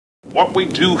What we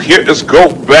do here is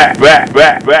go back.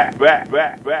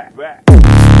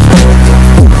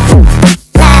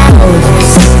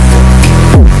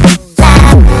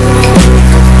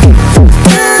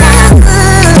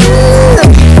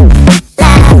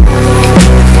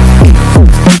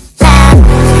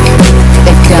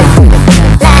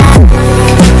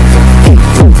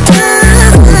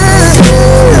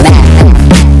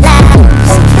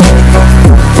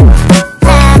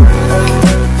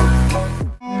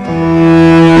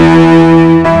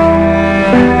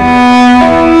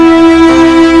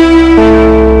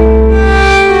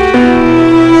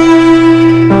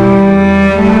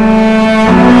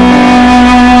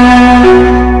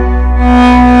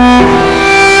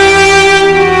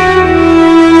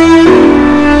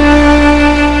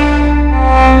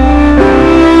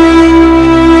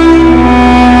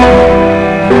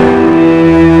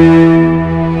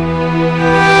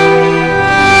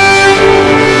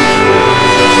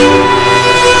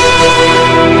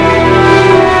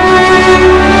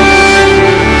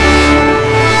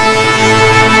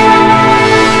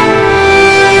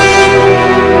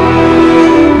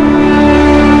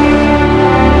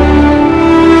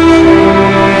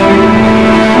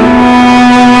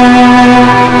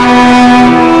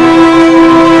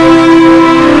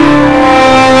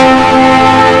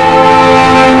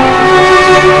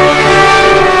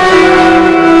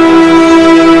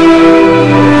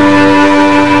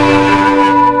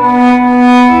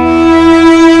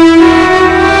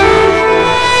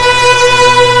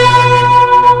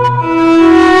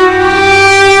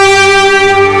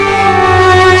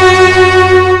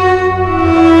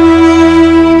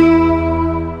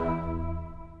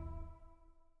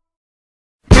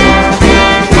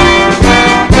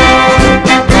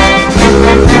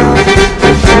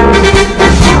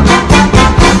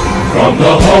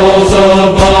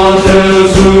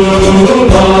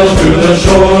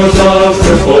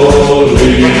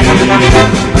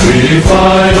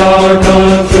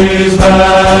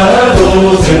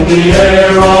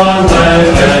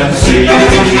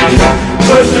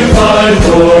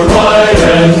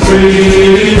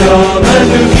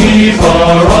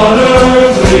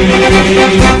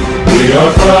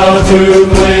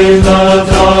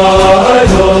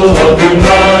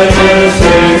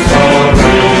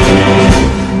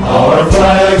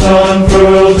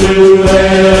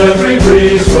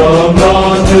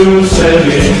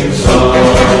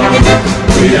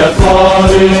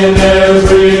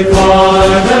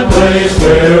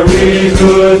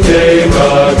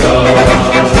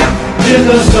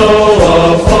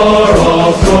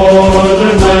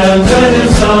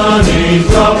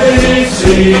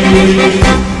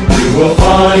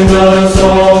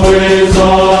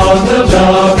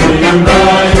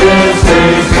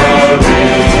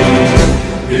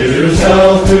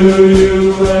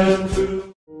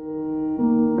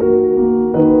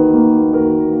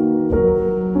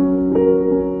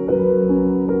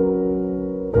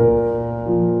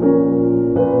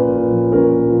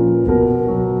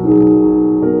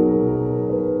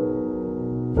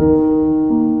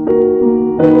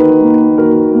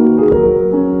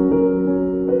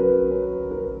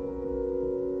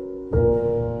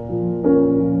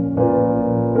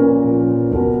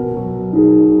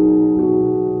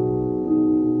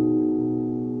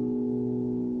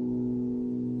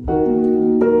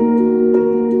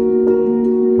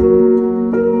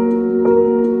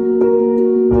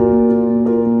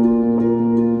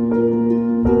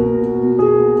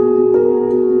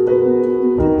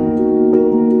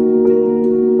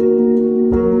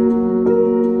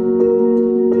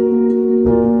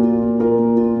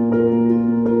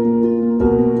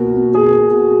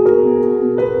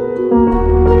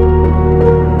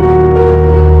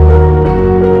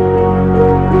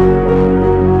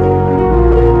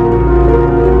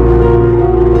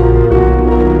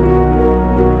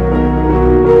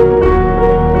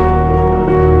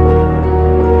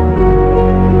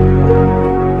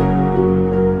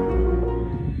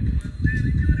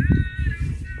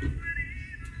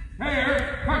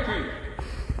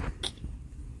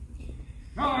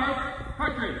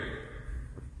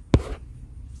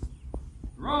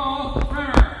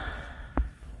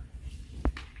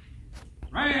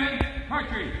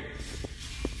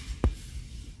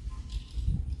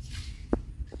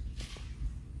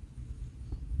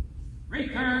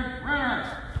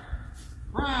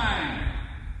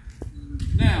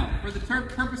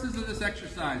 Purposes of this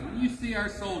exercise, when you see our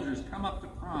soldiers come up to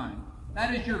prime,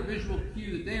 that is your visual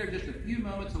cue that they are just a few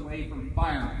moments away from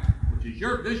firing, which is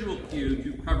your visual cue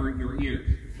to cover your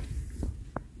ears.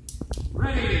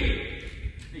 Ready.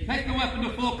 They take the weapon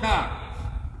to full cock.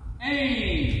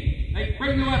 Aim. They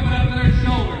bring the weapon up to their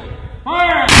shoulder.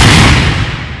 Fire!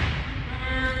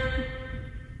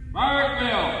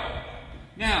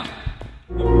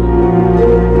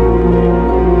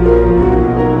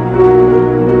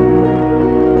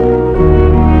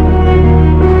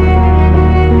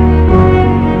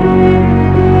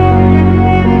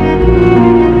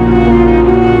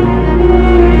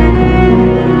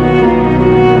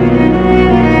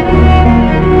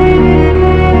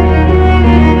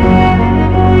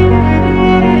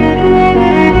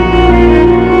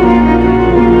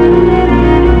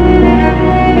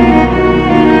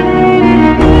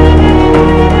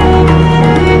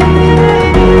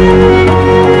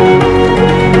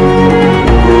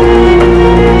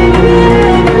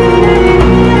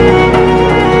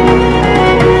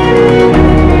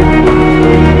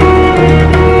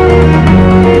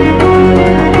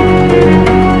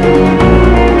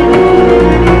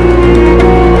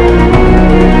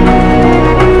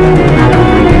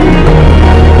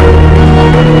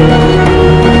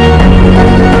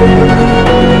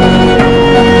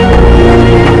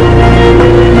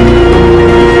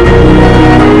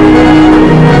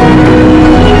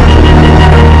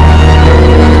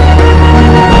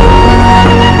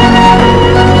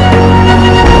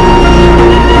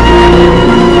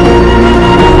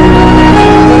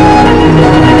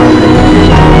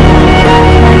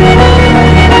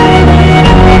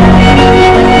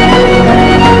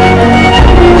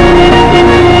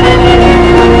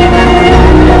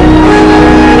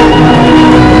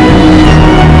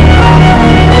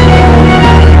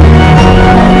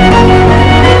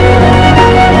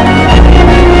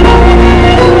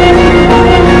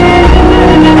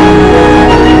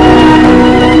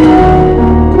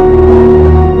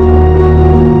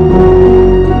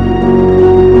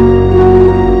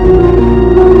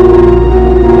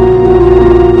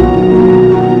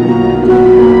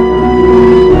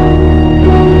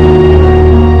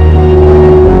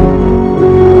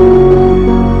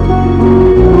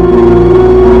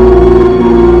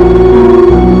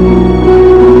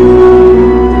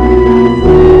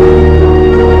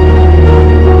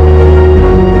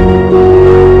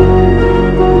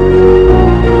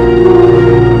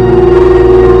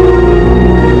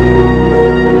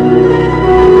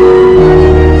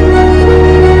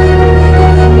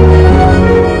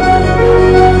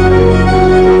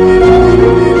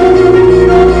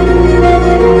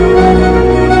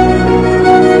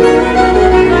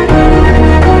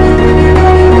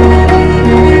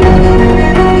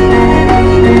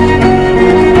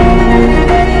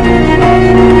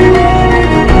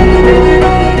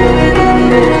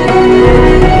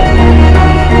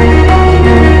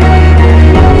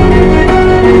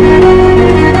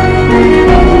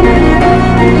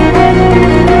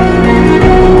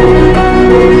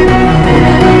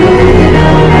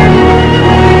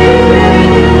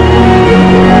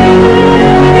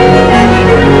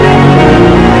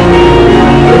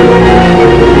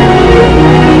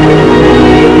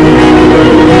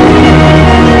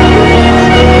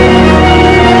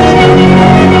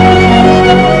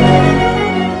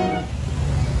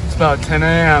 about 10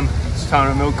 a.m. It's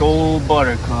time to milk old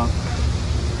Buttercup.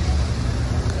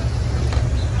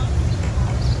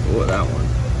 Oh, that one.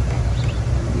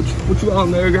 What you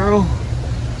on there, girl?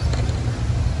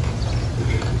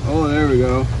 Oh, there we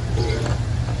go.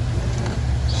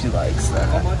 She likes that.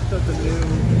 How much does it do?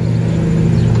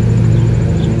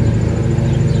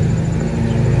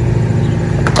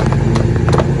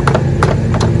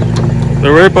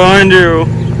 They're right behind you.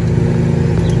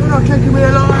 You're not taking me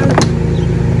alive.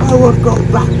 I will go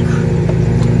back.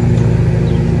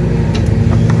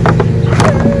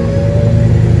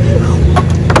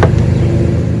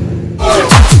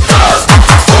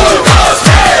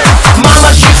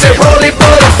 Mama, she said, roly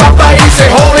poly. Papa, he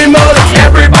said, holy moly.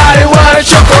 Everybody want a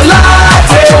chocolate.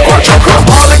 Choco, choco.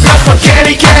 All the guys for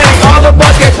candy, candy. All the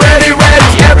bus get ready,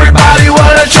 ready. Everybody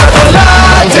want a chocolate.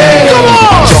 Come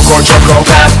on. Choco, choco.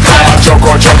 Clap, clap.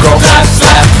 Choco, choco. Clap,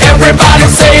 clap. Everybody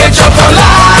say a chocolate.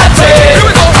 Here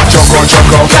we go. Choco,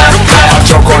 choco. Clap, clap.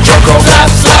 Choco, choco. Clap,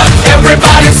 clap.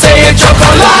 Everybody say a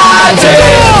chocolate.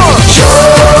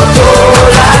 Chocolate.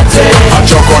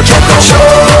 Choco, choco.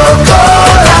 Chocolate.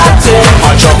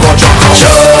 Choco, choco.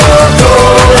 Chocolate.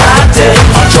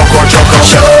 Choco, choco.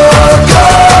 Chocolate.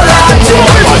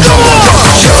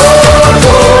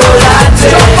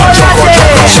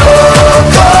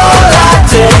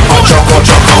 Choco,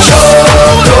 choco. Chocolate.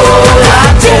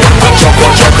 Choco,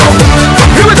 choco.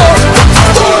 Here we go.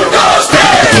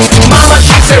 Mama,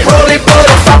 she said, roly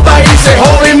poly. Papa, he said,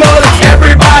 holy moly.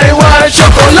 Everybody want a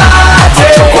chocolate.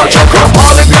 Choco, choco.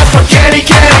 All the guys for candy,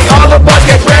 candy. All the bus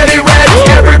get ready, ready.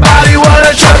 Everybody want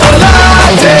a chocolate.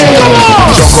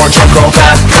 Choco, choco.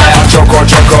 Clap, clap. Choco,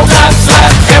 choco. Clap,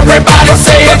 clap. Everybody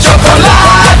say a chocolate.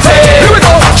 Here we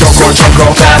go. Choco,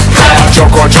 choco. Clap, clap.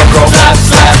 Choco, choco. Clap,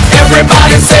 clap.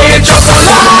 Everybody say a chocolate.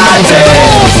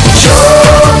 Chocolate.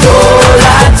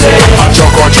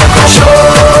 Choco, choco.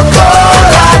 Chocolate.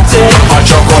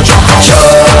 Choco, choco.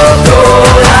 Chocolate.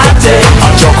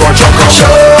 Choco, choco. Chocolate. Choco, choco.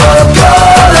 Chocolate.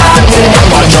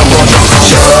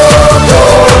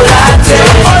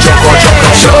 Choco,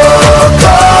 choco. Chocolate.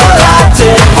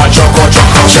 Choco,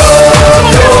 choco. Chocolate.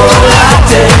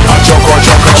 Choco,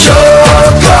 choco.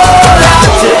 Chocolate.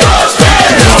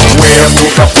 Where to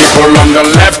the people on the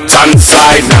left hand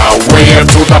side now? Where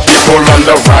to the people on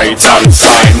the right hand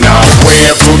side now?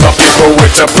 Where to the people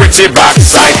with a pretty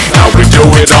backside? Now we do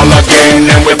it all again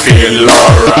and we feel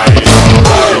alright.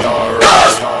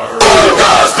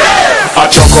 A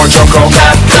choco choco,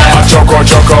 clap clap. A choco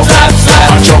choco, clap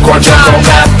clap. A choco choco,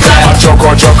 clap clap. A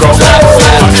choco choco, clap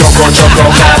clap. A choco choco,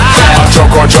 clap clap. A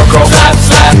choco choco, clap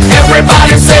clap.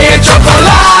 Everybody say a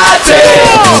chocolate.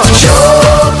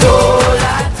 Chocolate.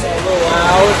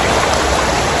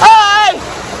 Hi!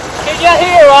 Can you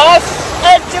hear us?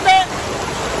 Intimate!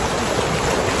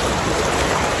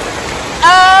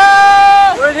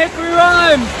 We're at Hickory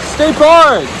Run State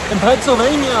Park in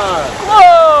Pennsylvania.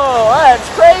 Whoa, that's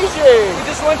crazy! We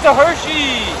just went to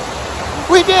Hershey.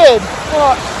 We did.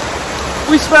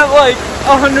 We spent like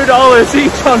 $100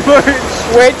 each on merch.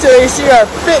 Wait till you see our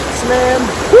fits, man.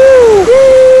 Woo!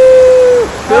 Woo!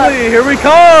 Billy, here we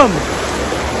come.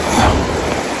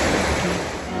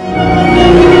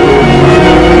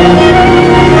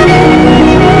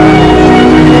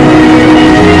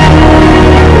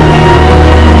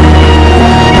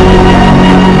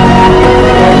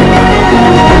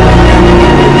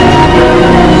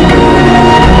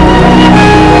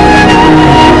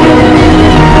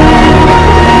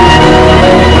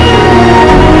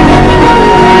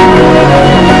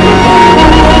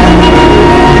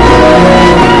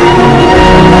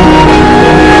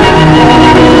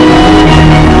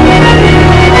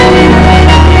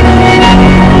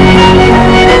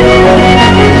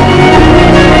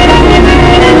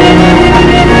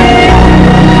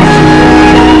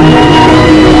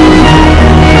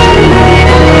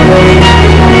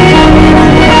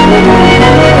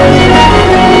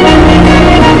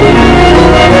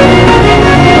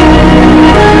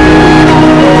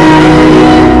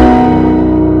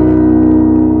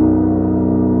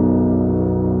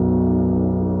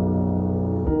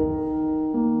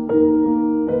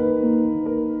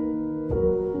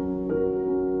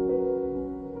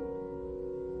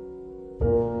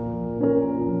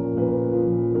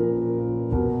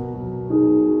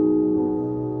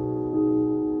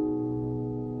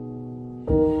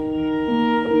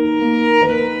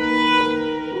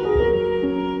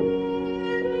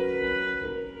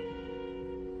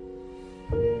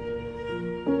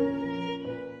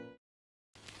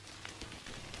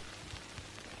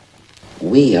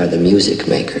 We are the music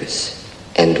makers,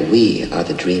 and we are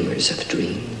the dreamers of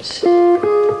dreams.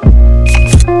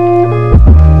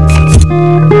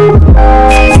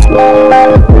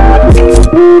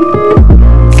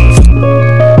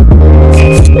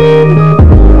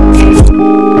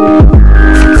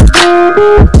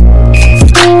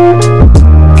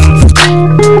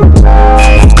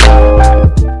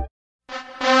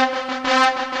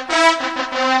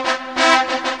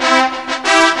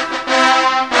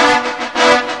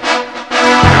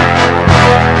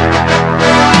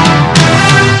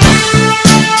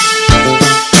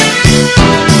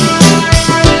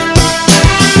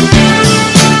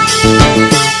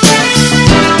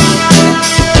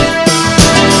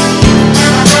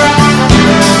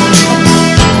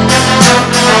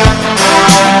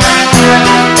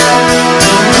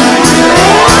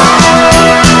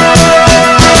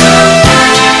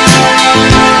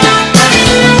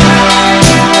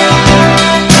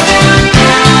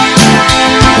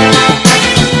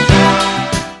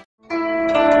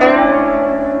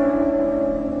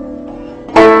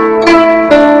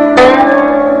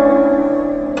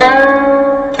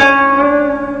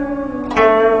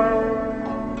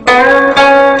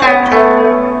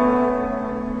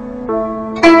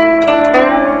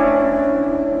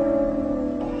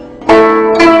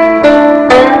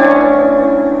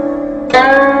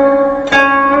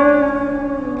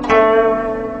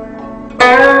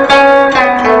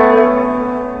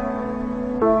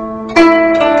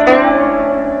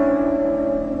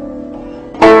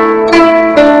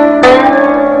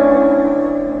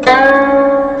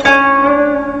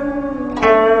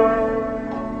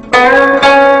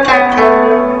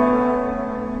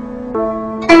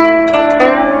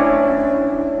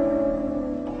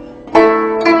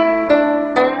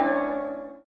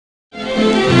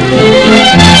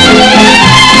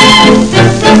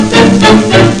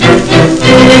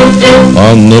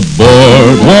 On the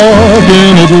boardwalk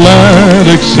in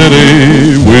Atlantic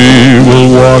City, we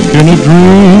will walk in a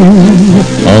dream.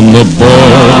 On the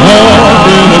boardwalk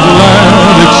in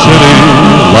Atlantic City,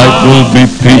 life will be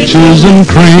peaches and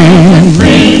cream.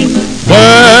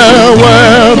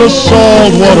 Where the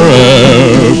saltwater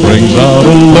air brings out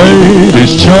a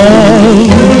lady's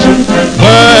charms.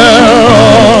 There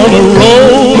on a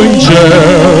rolling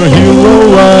chair, he'll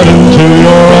roll right into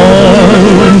your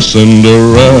arms.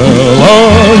 Cinderella,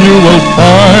 you will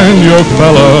find your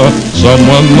fella,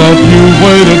 someone that you've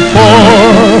waited for.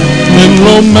 In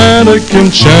romantic,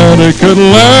 enchantic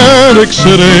Atlantic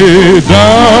City,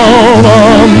 down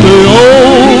on the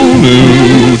old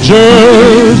New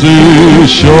Jersey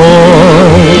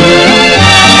shore.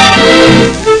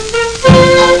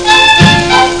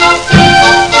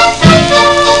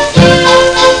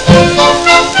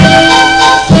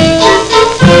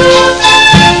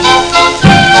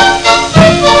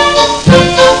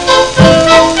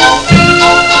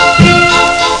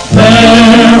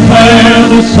 Where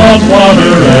the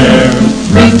saltwater air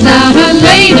brings out a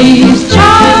lady's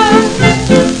charm.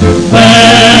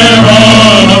 There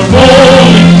on a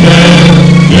rolling chair,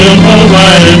 you'll go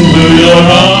right into your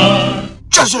heart.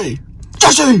 Jesse!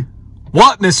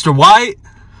 What, Mr. White?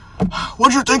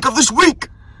 What'd you think of this week?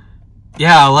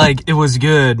 Yeah, like, it was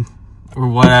good. Or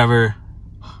whatever.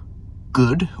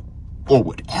 Good? Or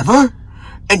whatever?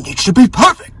 It needs to be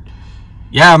perfect.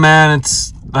 Yeah, man,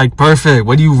 it's, like, perfect.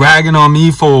 What are you ragging on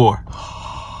me for?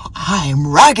 I'm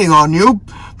ragging on you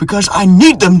because I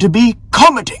need them to be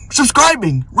commenting,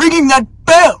 subscribing, ringing that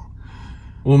bell.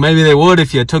 Well, maybe they would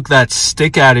if you took that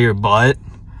stick out of your butt.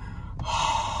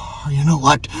 You know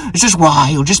what? This is why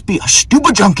you'll just be a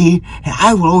stupid junkie and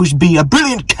I will always be a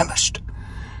brilliant chemist.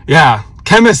 Yeah,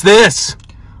 chemist this.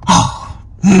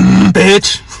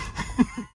 Bitch.